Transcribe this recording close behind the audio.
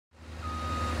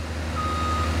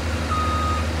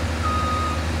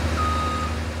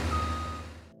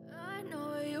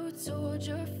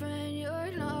told your friend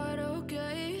you're not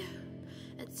okay?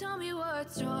 And tell me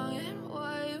what's wrong and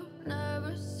why you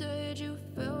never said you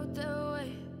felt that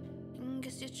way. And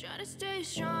guess you're trying to stay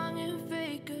strong and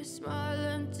fake a smile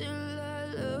until I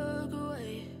look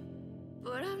away.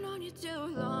 But I've known you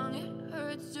too long, it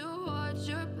hurts to watch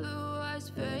your blue eyes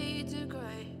fade to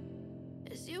gray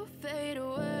as you fade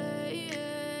away,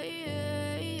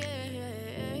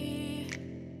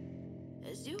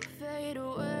 as you fade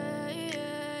away.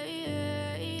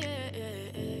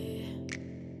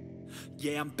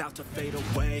 Yeah, I'm about to fade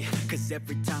away, cause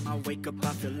every time I wake up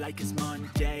I feel like it's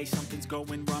Monday. Something's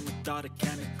going wrong with all the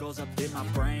chemicals up in my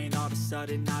brain. All of a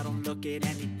sudden I don't look at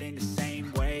anything the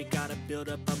same way. Got a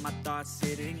buildup of my thoughts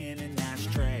sitting in an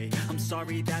ashtray. I'm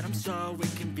sorry that I'm so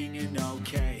inconvenient,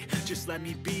 okay? Just let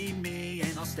me be me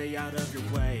and I'll stay out of your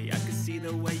way. I can see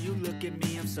the way you look at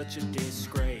me, I'm such a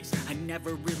disgrace. I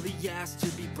never really asked to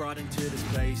be brought into this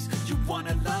place. You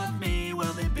wanna love me?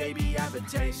 Well then baby I have a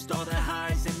taste. All the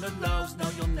highs and the lows, no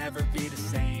you'll never be the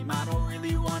same. I don't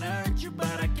really wanna hurt you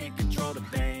but I can't control the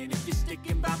pain. If you're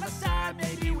sticking by my side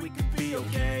maybe we could be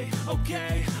okay.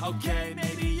 Okay,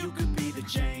 maybe you could be the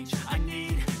change I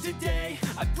need today.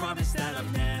 I promise that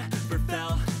I've never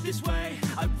felt this way.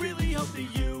 I really hope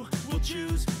that you will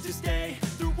choose to stay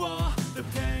through all the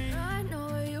pain. I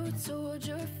know you told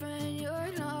your friend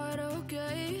you're not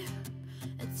okay.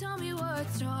 And tell me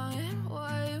what's wrong and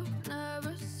why you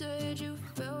never said you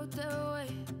felt that way.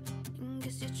 And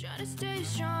guess you're trying to stay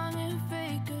strong and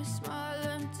fake a smile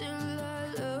until I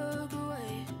look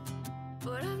away.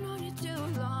 But I've known you too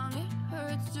long, it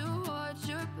hurts to watch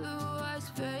your blue eyes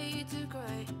fade to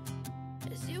gray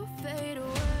as you fade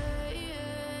away,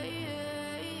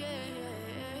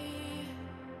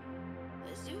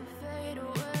 as you fade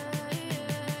away,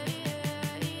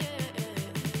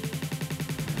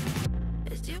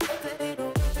 as you fade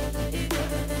away.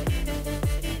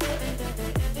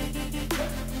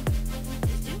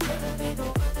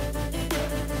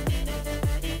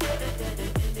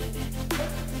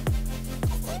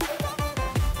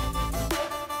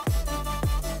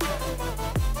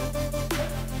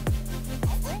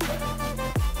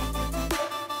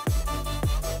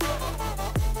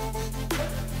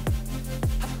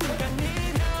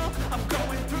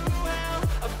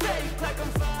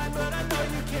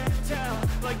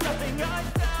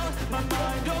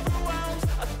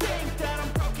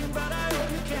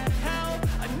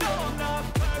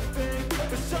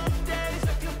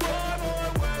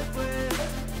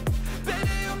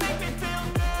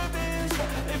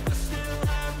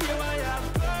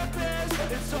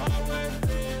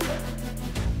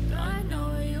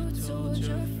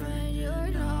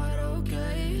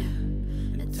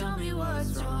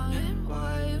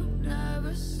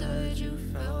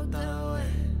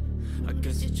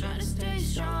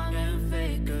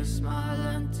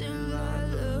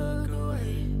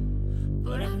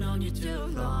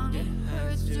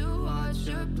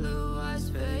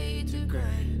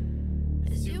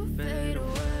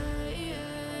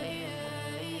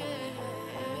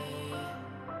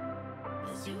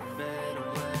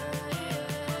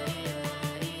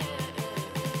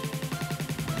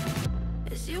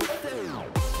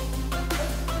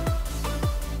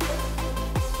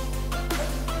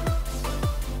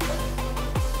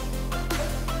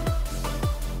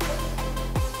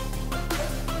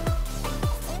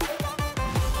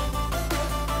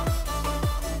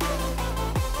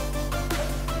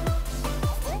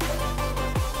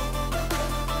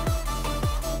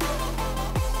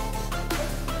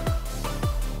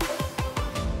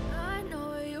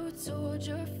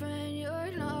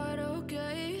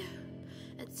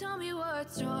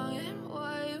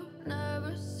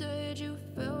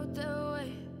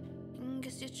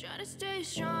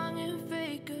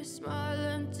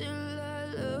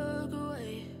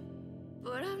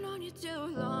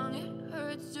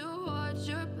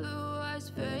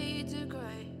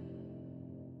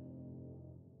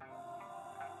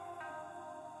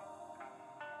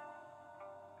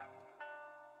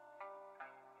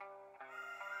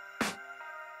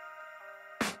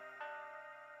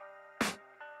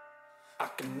 I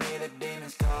can hear the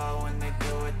demons call when they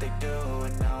do what they do.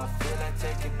 And now I feel like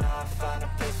taking off, find a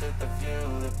place with a view.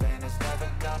 The pain is never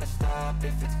gonna stop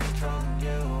if it's controlling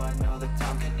you. I know that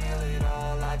time can heal it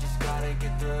all, I just gotta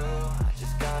get through. I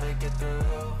just gotta get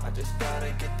through, I just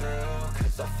gotta get through.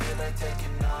 Cause I feel like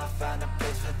taking off, find a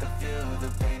place with a view.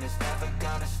 The pain is never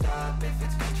gonna stop if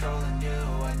it's controlling you.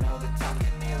 I know that time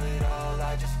can heal it all, I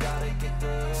I just gotta get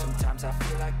through. Sometimes I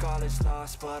feel like all is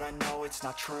lost, but I know it's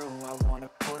not true. I wanna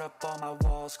put up all my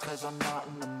walls, cause I'm not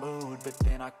in the mood. But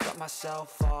then I cut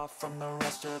myself off from the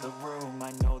rest of the room.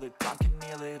 I know that time can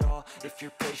heal it all, if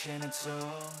you're patient and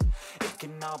soon. It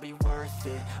can all be worth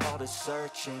it, all the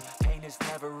searching. Pain is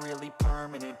never really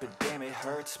permanent, but damn it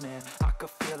hurts, man. I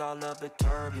could feel all of the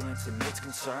turbulence and it's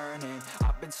concerning.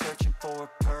 I've been searching for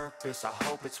a purpose, I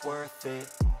hope it's worth it.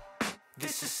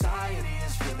 This society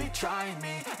is really trying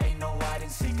me. Ain't no hide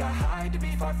and seek, I hide to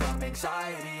be far from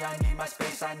anxiety. I need my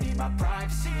space, I need my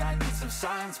privacy. I need some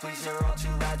silence, please, you're all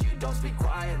too loud. You don't speak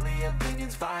quietly,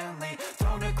 opinions violently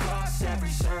thrown across every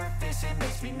surface. It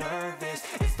makes me nervous.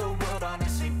 Is the world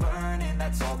honestly burning?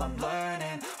 That's all I'm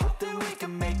learning. Hope that we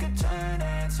can make a turn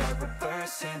and start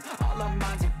reversing. All our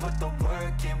minds, we put the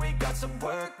work in. We got some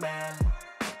work, man.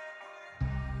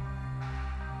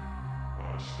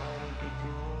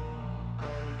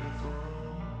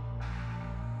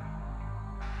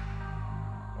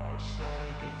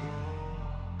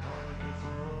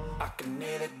 I can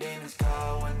hear the demons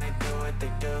call when they do what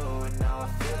they do. And now I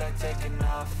feel like taking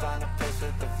off, find a place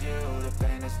with a view. The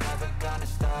pain is never gonna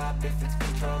stop if it's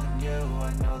controlling you.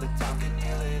 I know that time can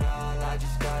heal it all, I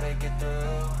just gotta get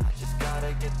through. I just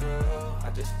gotta get through, I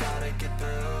just gotta get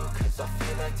through. Cause I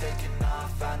feel like taking off,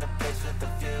 find a place with a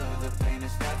view. The pain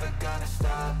is never gonna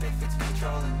stop if it's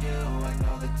controlling you. I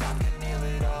know that time can heal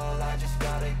it all, I just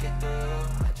gotta get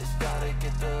through. I just gotta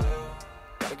get through.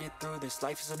 Gotta get through this,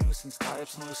 life is a nuisance, tie up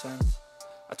some loose ends.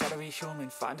 I try to be human,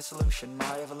 find a solution,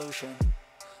 my evolution.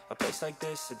 A place like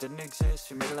this, it didn't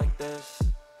exist, we made it like this.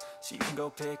 So you can go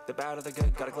pick the bad or the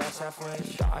good, got a glass halfway.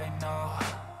 I know,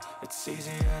 it's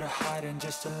easier to hide than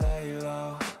just to lay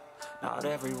low. Not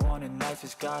everyone in life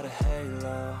has got a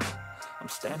halo. I'm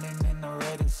standing in the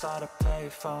red inside a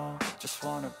payphone. Just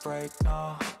wanna break,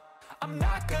 no, I'm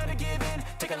not gonna give in.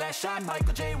 Take a last shot,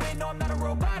 Michael J. Win. No, I'm not a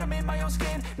robot, I'm in my own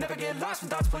skin. Never get lost when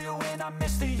thoughts pull you in. I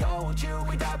miss the old you,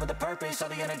 we died with a purpose. All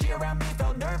the energy around me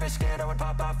felt nervous. Scared I would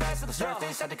pop off fast to the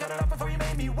surface. Had to cut it off before you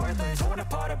made me worthless. Torn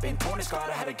apart, I've been torn and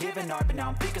scarred. I had a given art, but now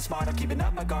I'm thinking smart. I'm keeping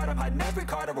up my guard, I'm hiding every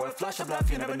card. A royal flush of love,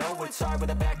 you never know what's hard. With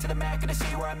a back to the mat, gonna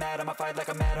see where I'm at. I'ma fight like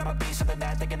I'm mad, I'ma be something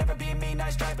that they can never be me.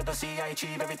 Nice try, but they'll see I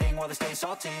achieve everything while they stay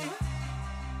salty.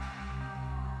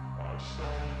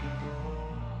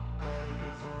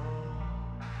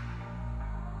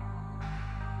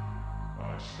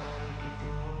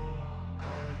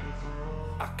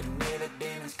 I can hear the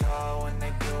demons call when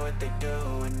they do what they do.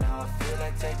 And now I feel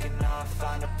like taking off,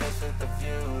 find a place with a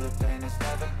view. The pain is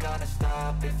never gonna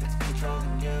stop if it's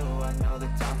controlling you. I know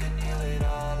that time can heal it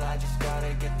all, I just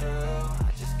gotta get through.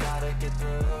 I just gotta get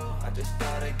through, I just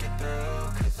gotta get through.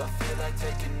 Cause I feel like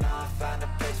taking off, find a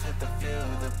place with a view.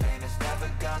 The pain